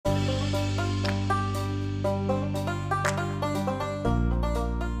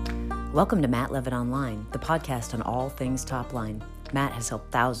Welcome to Matt Levitt Online, the podcast on all things top line. Matt has helped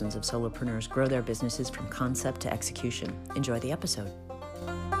thousands of solopreneurs grow their businesses from concept to execution. Enjoy the episode.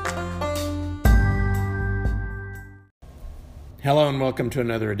 Hello and welcome to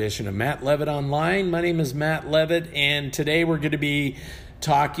another edition of Matt Levitt Online. My name is Matt Levitt, and today we're going to be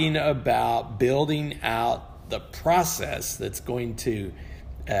talking about building out the process that's going to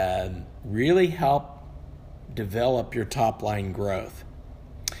really help develop your top line growth.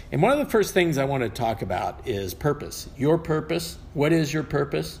 And one of the first things I want to talk about is purpose. Your purpose. What is your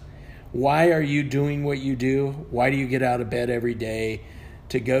purpose? Why are you doing what you do? Why do you get out of bed every day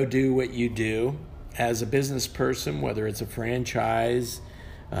to go do what you do? As a business person, whether it's a franchise,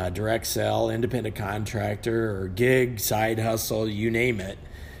 direct sell, independent contractor, or gig, side hustle, you name it,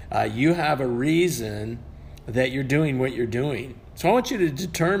 you have a reason that you're doing what you're doing. So I want you to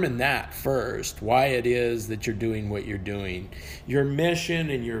determine that first, why it is that you're doing what you're doing. Your mission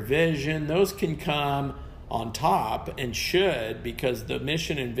and your vision, those can come on top and should, because the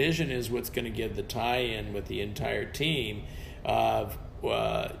mission and vision is what's going to give the tie-in with the entire team of,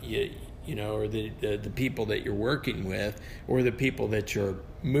 or the people that you're working with, or the people that you're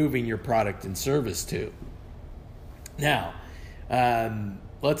moving your product and service to. Now,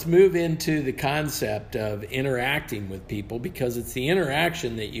 let's move into the concept of interacting with people, because it's the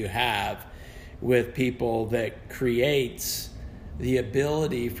interaction that you have with people that creates the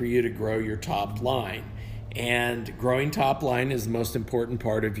ability for you to grow your top line. And growing top line is the most important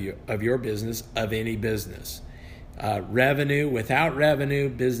part of your business, of any business. Revenue, without revenue,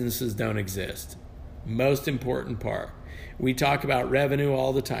 businesses don't exist. Most important part. We talk about revenue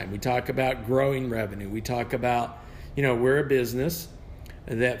all the time. We talk about growing revenue. We talk about, we're a business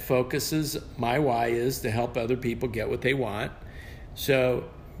that focuses, my why is to help other people get what they want. So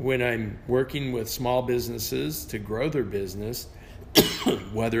when I'm working with small businesses to grow their business,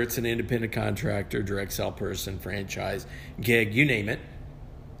 whether it's an independent contractor, direct sell person, franchise, gig, you name it,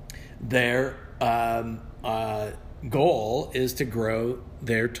 their goal is to grow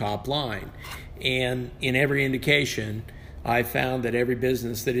their top line. And in every indication, I found that every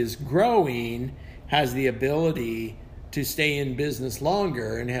business that is growing has the ability to stay in business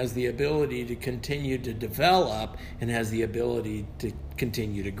longer, and has the ability to continue to develop, and has the ability to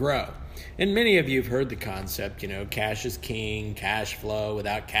continue to grow. And many of you have heard the concept, cash is king, cash flow.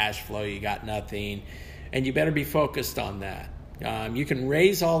 Without cash flow, you got nothing. And you better be focused on that. You can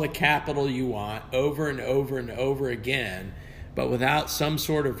raise all the capital you want over and over and over again, but without some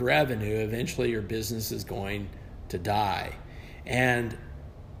sort of revenue, eventually your business is going to die. And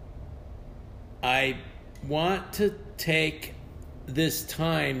I want to take this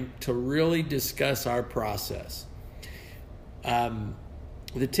time to really discuss our process.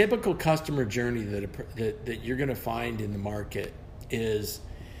 The typical customer journey that you're going to find in the market is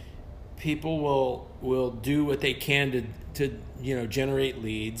people will do what they can to generate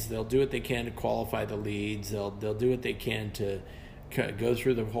leads. They'll do what they can to qualify the leads. They'll do what they can to go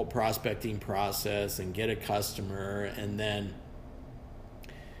through the whole prospecting process and get a customer, and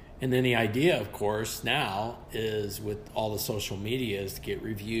then the idea, of course, now is with all the social media is to get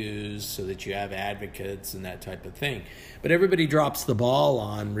reviews so that you have advocates and that type of thing. But everybody drops the ball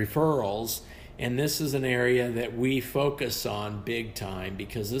on referrals, and this is an area that we focus on big time,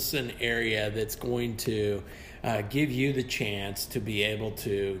 because this is an area that's going to give you the chance to be able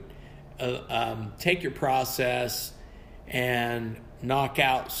to take your process and knock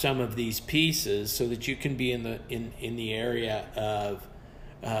out some of these pieces so that you can be in the area of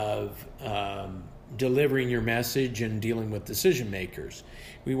delivering your message and dealing with decision makers.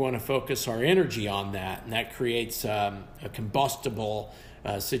 We want to focus our energy on that, and that creates a combustible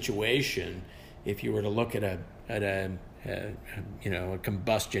situation. If you were to look at a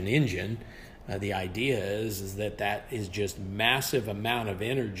combustion engine, the idea is that is just massive amount of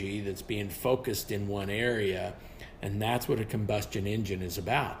energy that's being focused in one area, and that's what a combustion engine is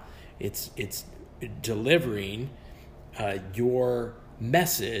about. It's delivering your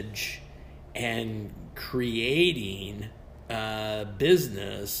message and creating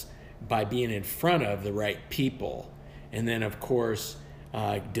business by being in front of the right people, and then of course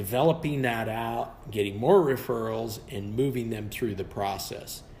developing that out, getting more referrals, and moving them through the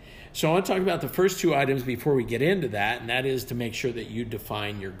process. So I want to talk about the first two items before we get into that, and that is to make sure that you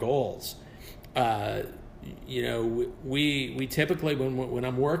define your goals. We typically, when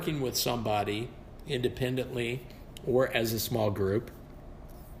I'm working with somebody independently or as a small group,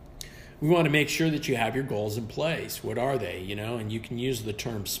 we want to make sure that you have your goals in place. What are they? And you can use the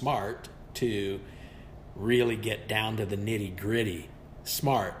term SMART to really get down to the nitty gritty.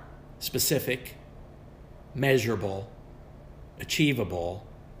 SMART: specific, measurable, achievable,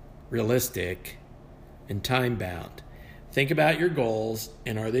 realistic, and time-bound. Think about your goals,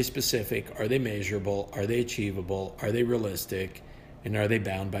 and are they specific? Are they measurable? Are they achievable? Are they realistic? And are they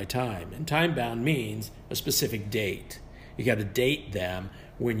bound by time? And time-bound means a specific date. You got to date them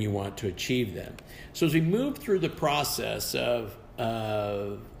when you want to achieve them. So as we move through the process of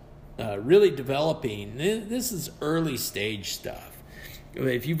really developing, this is early stage stuff.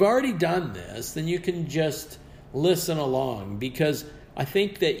 If you've already done this, then you can just listen along, because I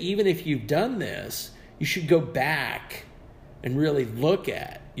think that even if you've done this, you should go back and really look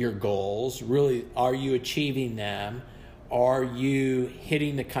at your goals. Really, are you achieving them? Are you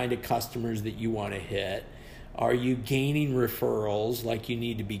hitting the kind of customers that you want to hit? Are you gaining referrals like you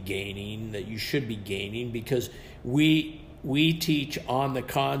need to be gaining, that you should be gaining? Because we teach on the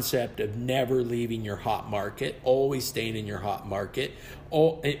concept of never leaving your hot market, always staying in your hot market.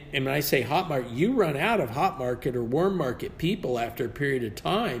 And when I say hot market, you run out of hot market or warm market people after a period of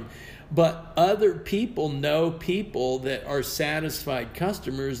time, but other people know people that are satisfied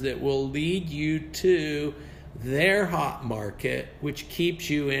customers that will lead you to their hot market, which keeps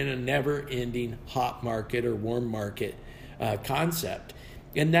you in a never-ending hot market or warm market concept.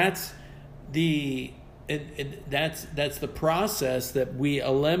 And that's the process that we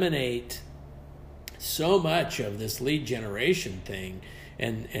eliminate so much of this lead generation thing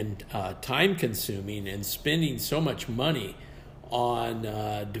and time consuming and spending so much money on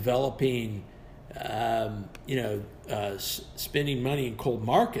developing, spending money in cold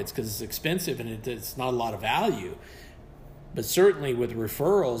markets because it's expensive and it's not a lot of value. But certainly with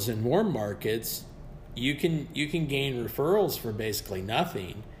referrals in warm markets, you can gain referrals for basically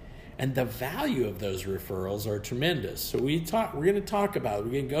nothing. And the value of those referrals are tremendous. So we're going to talk about it.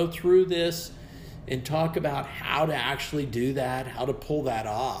 We're going to go through this and talk about how to actually do that, how to pull that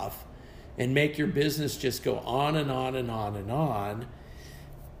off, and make your business just go on and on and on and on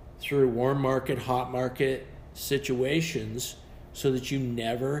through warm market, hot market situations, so that you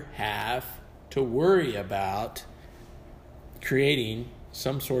never have to worry about creating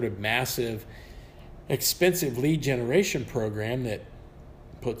some sort of massive, expensive lead generation program that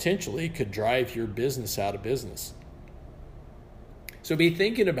potentially could drive your business out of business. So be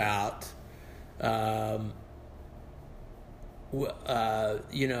thinking about,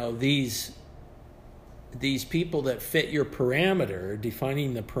 these people that fit your parameter,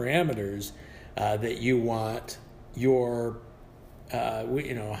 defining the parameters that you want. Your, how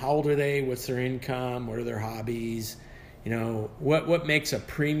old are they? What's their income? What are their hobbies? What makes a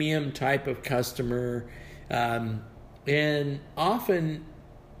premium type of customer? And oftentimes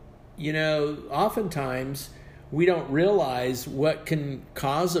we don't realize what can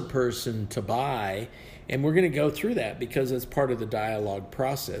cause a person to buy, and we're going to go through that because it's part of the dialogue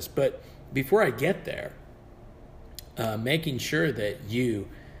process. But before I get there, making sure that you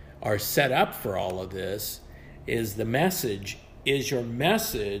are set up for all of this is the message. Is your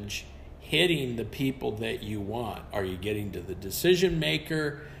message hitting the people that you want? Are you getting to the decision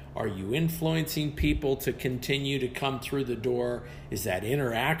maker? Are you influencing people to continue to come through the door? Is that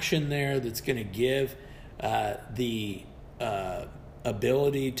interaction there that's going to give the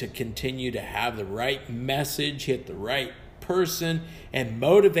ability to continue to have the right message, hit the right person, and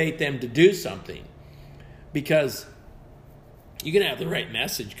motivate them to do something? Because you can have the right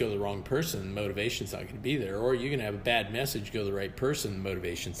message, go to the wrong person, and motivation's not going to be there. Or you can have a bad message, go to the right person, and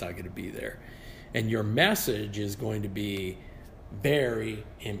motivation's not going to be there. And your message is going to be very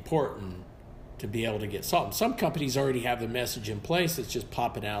important to be able to get solved. Some companies already have the message in place. It's just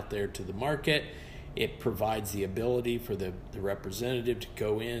popping out there to the market. It provides the ability for the representative to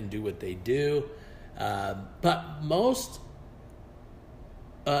go in and do what they do. But most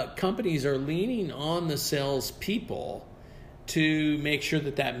companies are leaning on the salespeople to make sure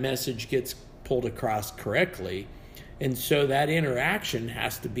that message gets pulled across correctly. And so that interaction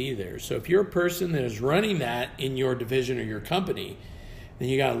has to be there. So if you're a person that is running that in your division or your company, then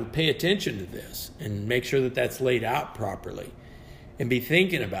you got to pay attention to this and make sure that that's laid out properly. And be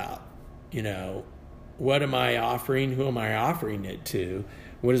thinking about, what am I offering? Who am I offering it to?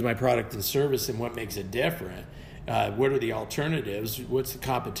 What is my product and service, and what makes it different? What are the alternatives? What's the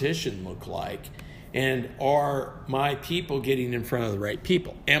competition look like? And are my people getting in front of the right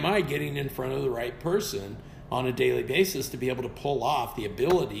people? Am I getting in front of the right person on a daily basis to be able to pull off the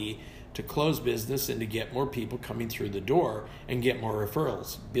ability to close business and to get more people coming through the door and get more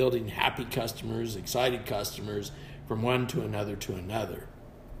referrals, building happy customers, excited customers from one to another to another?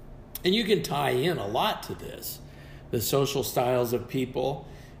 And you can tie in a lot to this, the social styles of people,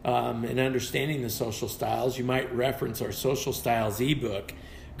 and understanding the social styles. You might reference our social styles ebook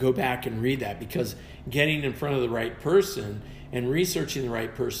go back and read that, because getting in front of the right person and researching the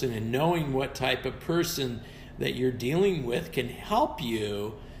right person and knowing what type of person that you're dealing with can help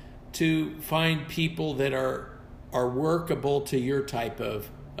you to find people that are workable to your type of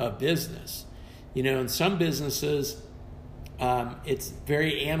business. In some businesses, it's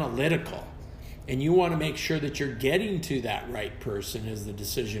very analytical, and you want to make sure that you're getting to that right person as the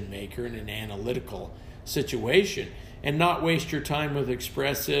decision maker in an analytical situation, and not waste your time with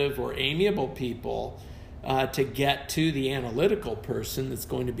expressive or amiable people to get to the analytical person that's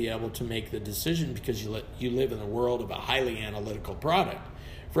going to be able to make the decision, because you live in the world of a highly analytical product.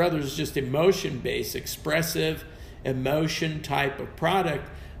 For others, it's just emotion-based, expressive, emotion type of product.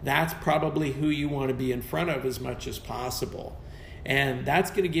 That's probably who you want to be in front of as much as possible. And that's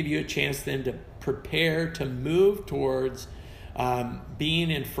going to give you a chance then to prepare to move towards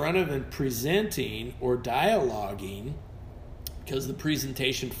being in front of and presenting or dialoguing, because the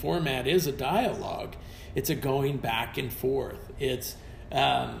presentation format is a dialogue. It's a going back and forth. It's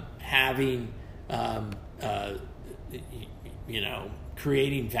having,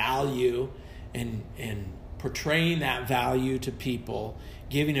 creating value and portraying that value to people,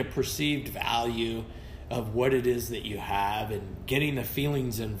 giving a perceived value of what it is that you have, and getting the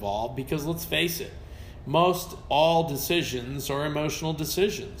feelings involved, because let's face it, most all decisions are emotional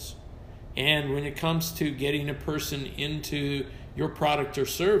decisions. And when it comes to getting a person into your product or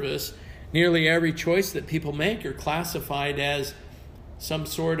service, nearly every choice that people make are classified as some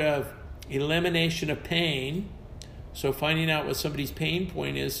sort of elimination of pain. So finding out what somebody's pain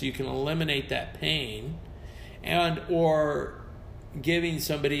point is so you can eliminate that pain, and or giving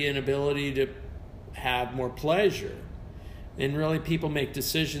somebody an ability to have more pleasure. And really, people make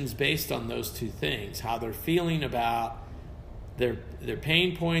decisions based on those two things: how they're feeling about their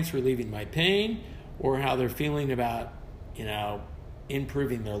pain points, relieving my pain, or how they're feeling about,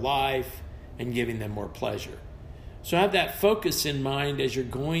 improving their life and giving them more pleasure. So have that focus in mind as you're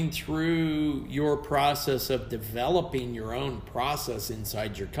going through your process of developing your own process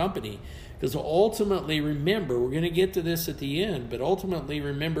inside your company. Because ultimately, remember, we're going to get to this at the end, but ultimately,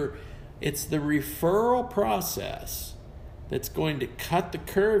 remember, it's the referral process that's going to cut the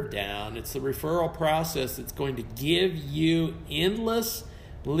curve down. It's the referral process that's going to give you endless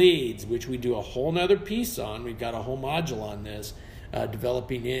leads, which we do a whole nother piece on. We've got a whole module on this,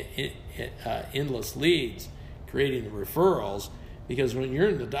 developing endless leads, creating the referrals. Because when you're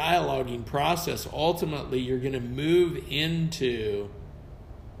in the dialoguing process, ultimately you're going to move into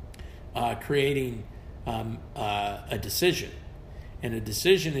creating a decision. And a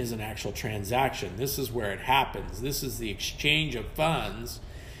decision is an actual transaction. This is where it happens. This is the exchange of funds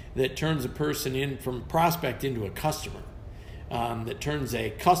that turns a person in from a prospect into a customer, that turns a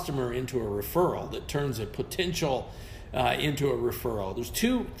customer into a referral, that turns a potential into a referral. There's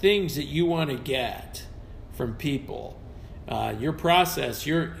two things that you want to get from people. Your process,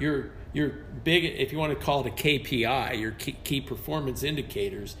 your big, if you want to call it a KPI, your key performance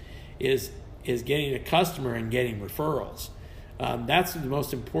indicators, is getting a customer and getting referrals. That's the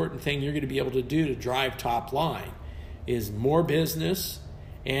most important thing you're going to be able to do to drive top line, is more business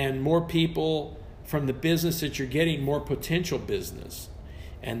and more people from the business that you're getting, more potential business,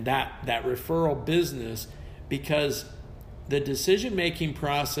 and that referral business, because the decision-making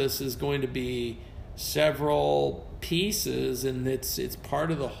process is going to be several pieces, and it's part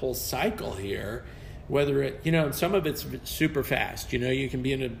of the whole cycle here. Whether it, some of it's super fast. You can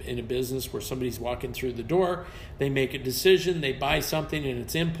be in a business where somebody's walking through the door, they make a decision, they buy something, and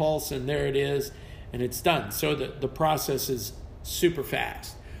it's impulse, and there it is, and it's done. So the process is super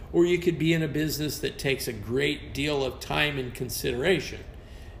fast. Or you could be in a business that takes a great deal of time and consideration,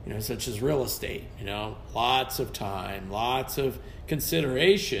 such as real estate. Lots of time, lots of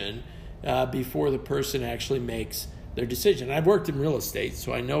consideration before the person actually makes their decision. I've worked in real estate,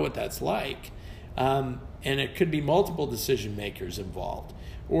 so I know what that's like. And it could be multiple decision makers involved.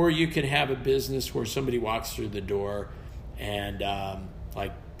 Or you could have a business where somebody walks through the door and,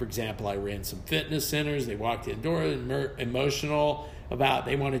 for example, I ran some fitness centers. They walked in the door, emotional about,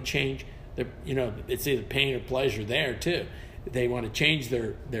 they want to change it's either pain or pleasure there too. They want to change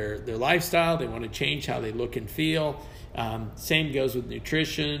their lifestyle. They want to change how they look and feel. Same goes with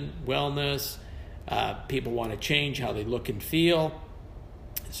nutrition, wellness. People want to change how they look and feel.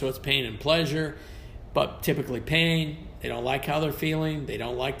 So it's pain and pleasure, but typically pain. They don't like how they're feeling. They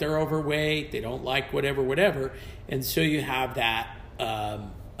don't like they're overweight. They don't like whatever. And so you have that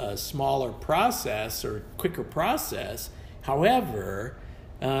a smaller process or quicker process. However,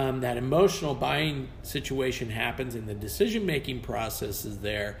 that emotional buying situation happens, and the decision-making process is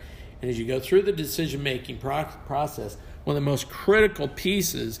there. And as you go through the decision-making process, one of the most critical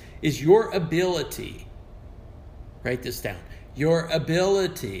pieces is your ability. Write this down. Your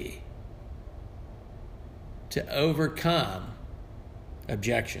ability to overcome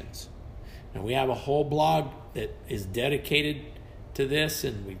objections. Now, we have a whole blog that is dedicated to this,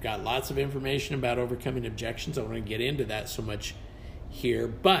 and we've got lots of information about overcoming objections. I don't want to get into that so much here,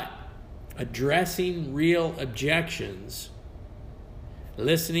 but addressing real objections,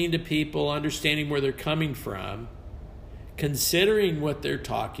 listening to people, understanding where they're coming from, considering what they're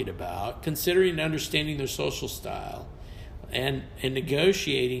talking about, considering and understanding their social style, and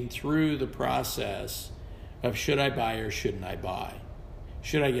negotiating through the process of should I buy or shouldn't I buy?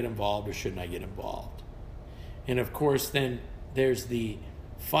 Should I get involved or shouldn't I get involved? And of course, then there's the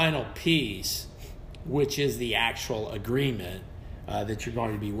final piece, which is the actual agreement that you're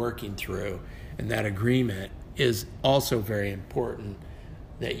going to be working through. And that agreement is also very important,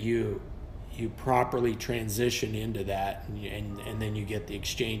 that you properly transition into that, and then you get the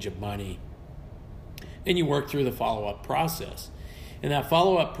exchange of money. And you work through the follow-up process. And that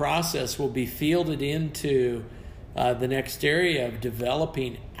follow-up process will be fielded into the next area of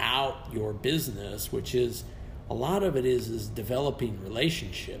developing out your business, which is, a lot of it is developing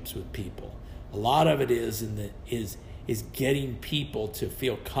relationships with people. A lot of it is getting people to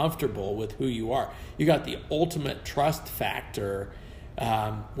feel comfortable with who you are. You got the ultimate trust factor,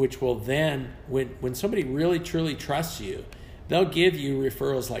 which will then, when somebody really truly trusts you, they'll give you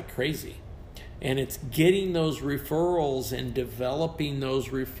referrals like crazy. And it's getting those referrals and developing those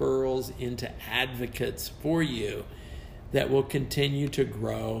referrals into advocates for you that will continue to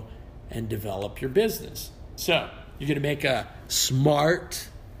grow and develop your business. So you're going to make a smart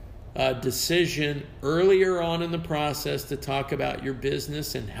decision earlier on in the process to talk about your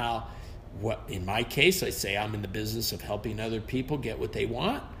business and how, what in my case, I say I'm in the business of helping other people get what they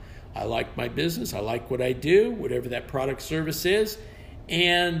want. I like my business. I like what I do, whatever that product service is.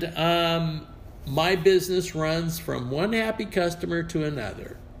 And my business runs from one happy customer to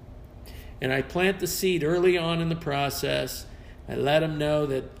another. And I plant the seed early on in the process. I let them know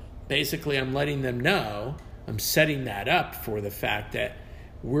that basically I'm letting them know, I'm setting that up for the fact that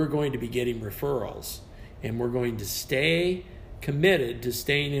we're going to be getting referrals and we're going to stay committed to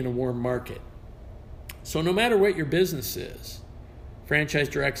staying in a warm market. So no matter what your business is, franchise,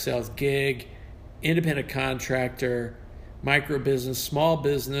 direct sales, gig, independent contractor, micro business, small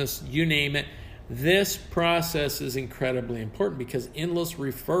business, you name it, this process is incredibly important because endless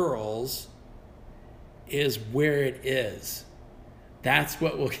referrals is where it is. That's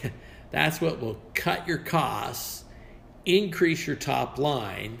what will cut your costs, increase your top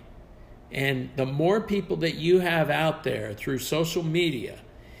line, and the more people that you have out there through social media,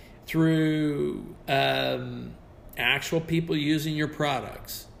 through actual people using your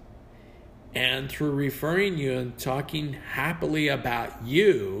products, and through referring you and talking happily about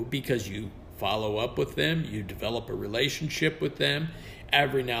you because you follow up with them, you develop a relationship with them.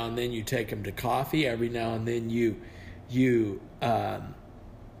 Every now and then you take them to coffee. Every now and then you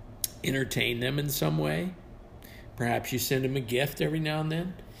entertain them in some way. Perhaps you send them a gift every now and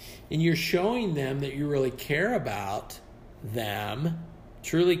then. And you're showing them that you really care about them,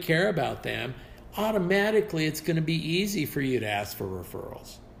 truly care about them. Automatically, it's going to be easy for you to ask for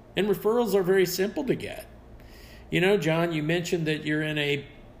referrals. And referrals are very simple to get. You know, John, you mentioned that you're in a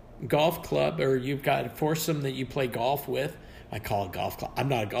golf club, or you've got a foursome that you play golf with. I call it golf club. I'm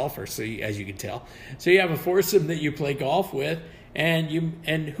not a golfer, so as you can tell. So you have a foursome that you play golf with, and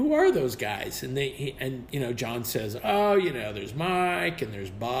who are those guys? And John says, oh, there's Mike, and there's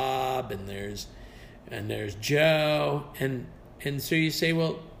Bob, and there's Joe, and so you say,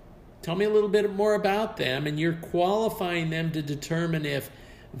 well, tell me a little bit more about them, and you're qualifying them to determine if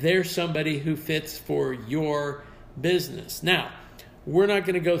they're somebody who fits for your business. Now, we're not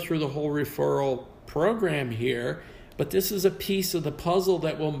going to go through the whole referral program here, but this is a piece of the puzzle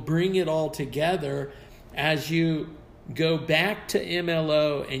that will bring it all together as you go back to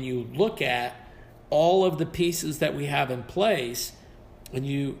MLO and you look at all of the pieces that we have in place, and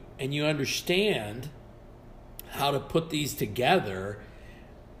you understand how to put these together.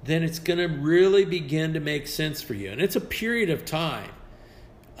 Then it's going to really begin to make sense for you. And it's a period of time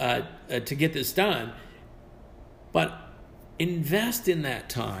to get this done, but invest in that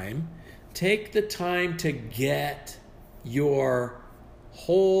time. Take the time to get your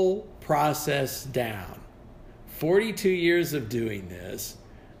whole process down. 42 years of doing this,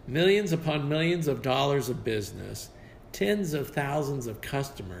 millions upon millions of dollars of business, tens of thousands of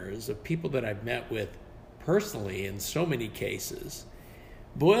customers, of people that I've met with personally in so many cases,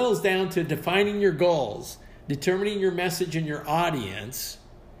 boils down to defining your goals, determining your message and your audience,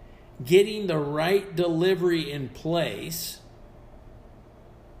 getting the right delivery in place,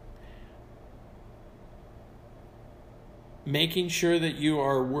 making sure that you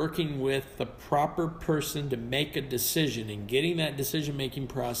are working with the proper person to make a decision and getting that decision-making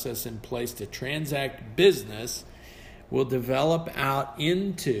process in place to transact business will develop out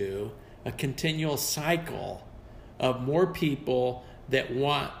into a continual cycle of more people that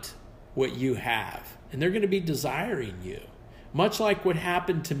want what you have. And they're going to be desiring you. Much like what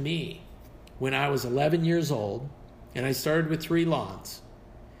happened to me when I was 11 years old and I started with 3 lawns.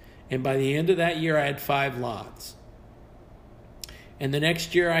 And by the end of that year, I had 5 lawns. And the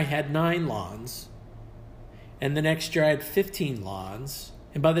next year, I had 9 lawns. And the next year, I had 15 lawns.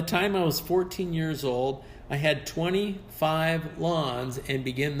 And by the time I was 14 years old, I had 25 lawns and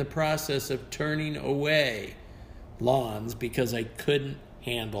began the process of turning away lawns because I couldn't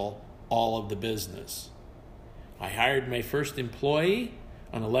handle all of the business. I hired my first employee,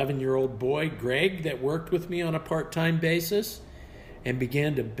 an 11-year-old boy, Greg, that worked with me on a part-time basis, and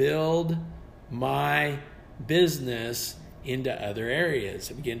began to build my business into other areas.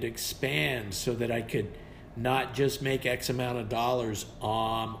 I began to expand so that I could not just make X amount of dollars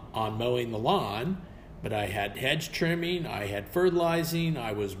on mowing the lawn, but I had hedge trimming, I had fertilizing,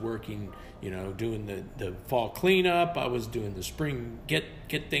 I was working, doing the fall cleanup, I was doing the spring, get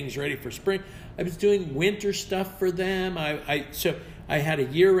things ready for spring. I was doing winter stuff for them. So I had a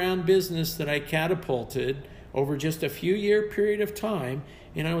year-round business that I catapulted over just a few year period of time,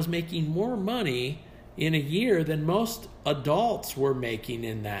 and I was making more money in a year than most adults were making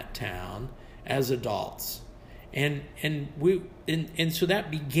in that town as adults. And so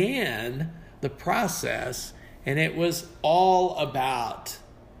that began the process, and it was all about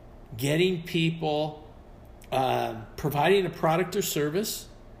getting people, providing a product or service.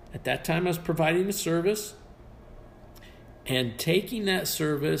 At that time, I was providing a service, and taking that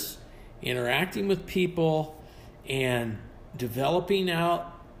service, interacting with people, and developing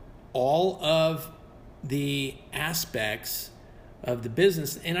out all of the aspects of the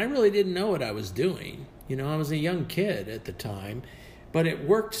business. And I really didn't know what I was doing. I was a young kid at the time, but it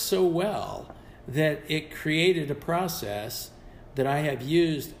worked so well that it created a process that I have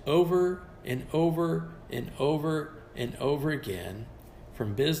used over and over and over and over again,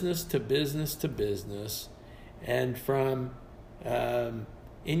 from business to business to business, and from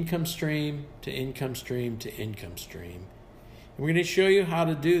income stream to income stream to income stream. And we're going to show you how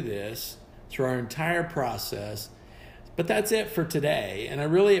to do this through our entire process. But that's it for today. And I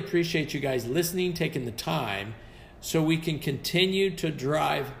really appreciate you guys listening, taking the time, so we can continue to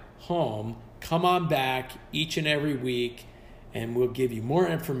drive home. Come on back each and every week, and we'll give you more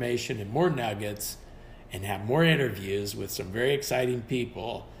information and more nuggets and have more interviews with some very exciting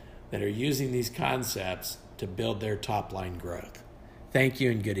people that are using these concepts to build their top line growth. Thank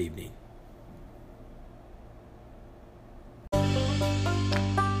you and good evening.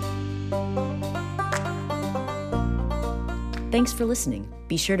 Thanks for listening.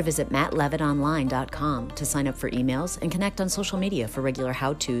 Be sure to visit mattlevitonline.com to sign up for emails and connect on social media for regular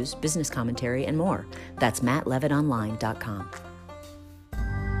how-tos, business commentary, and more. That's mattlevitonline.com.